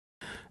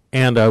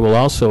And I will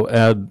also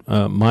add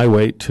my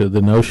weight to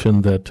the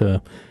notion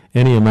that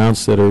any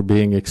amounts that are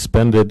being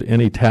expended,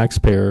 any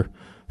taxpayer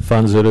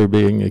funds that are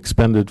being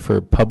expended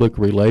for public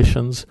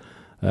relations,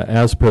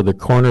 as per the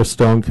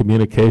Cornerstone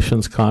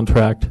Communications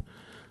contract,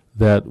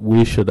 that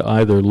we should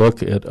either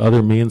look at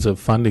other means of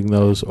funding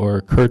those or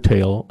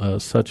curtail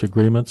such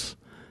agreements.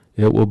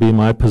 It will be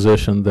my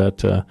position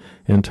that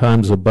in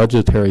times of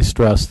budgetary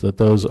stress that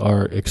those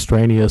are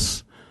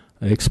extraneous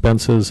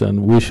expenses,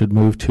 and we should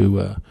move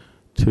to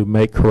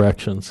make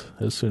corrections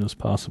as soon as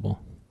possible.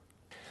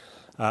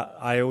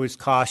 I always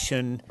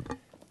caution,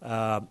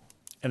 and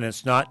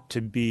it's not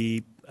to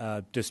be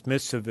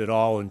dismissive at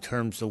all in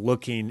terms of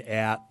looking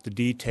at the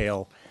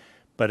detail,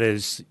 but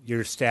as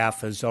your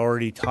staff is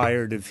already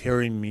tired of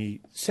hearing me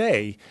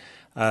say,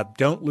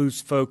 don't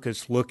lose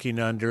focus looking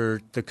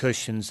under the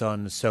cushions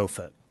on the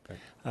sofa,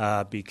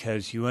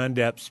 because you end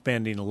up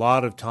spending a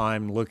lot of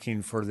time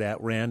looking for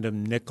that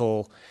random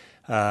nickel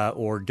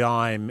or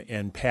dime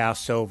and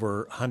pass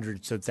over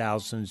hundreds of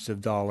thousands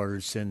of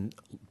dollars in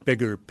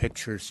bigger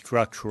picture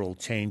structural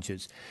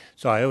changes.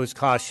 So I always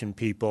caution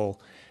people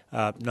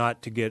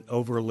not to get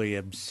overly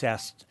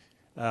obsessed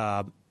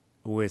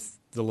with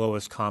the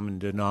lowest common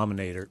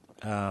denominator.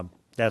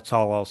 That's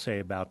all I'll say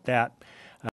about that.